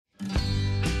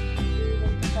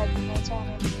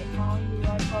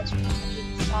from a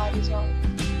 3-star resort.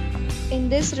 In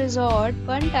this resort,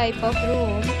 one type of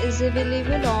room is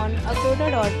available on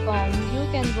agoda.com. You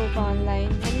can book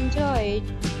online and enjoy it.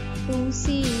 To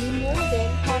see more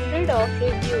than 100 of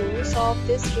reviews of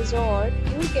this resort,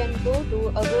 you can go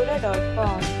to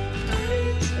agoda.com.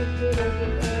 Its review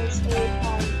rating is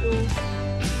 8.2.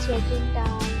 Check-in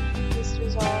time in this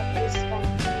resort is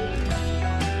 10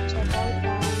 p.m. Check-out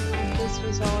time in this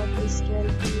resort is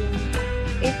 12 p.m.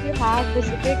 If you have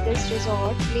visited this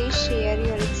resort, please share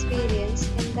your experience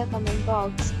in the comment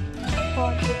box.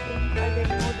 For booking or get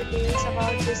more details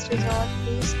about this resort,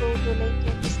 please go to link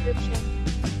in description.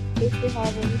 If you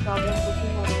have any problem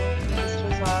booking a room in this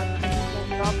resort, you can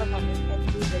drop a comment and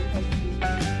we will help you.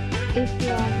 If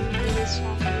you are new to this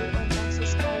channel or not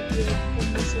subscribed yet, then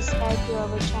please subscribe to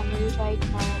our channel right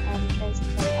now and press the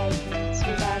bell icon so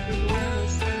that you don't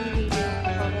miss any video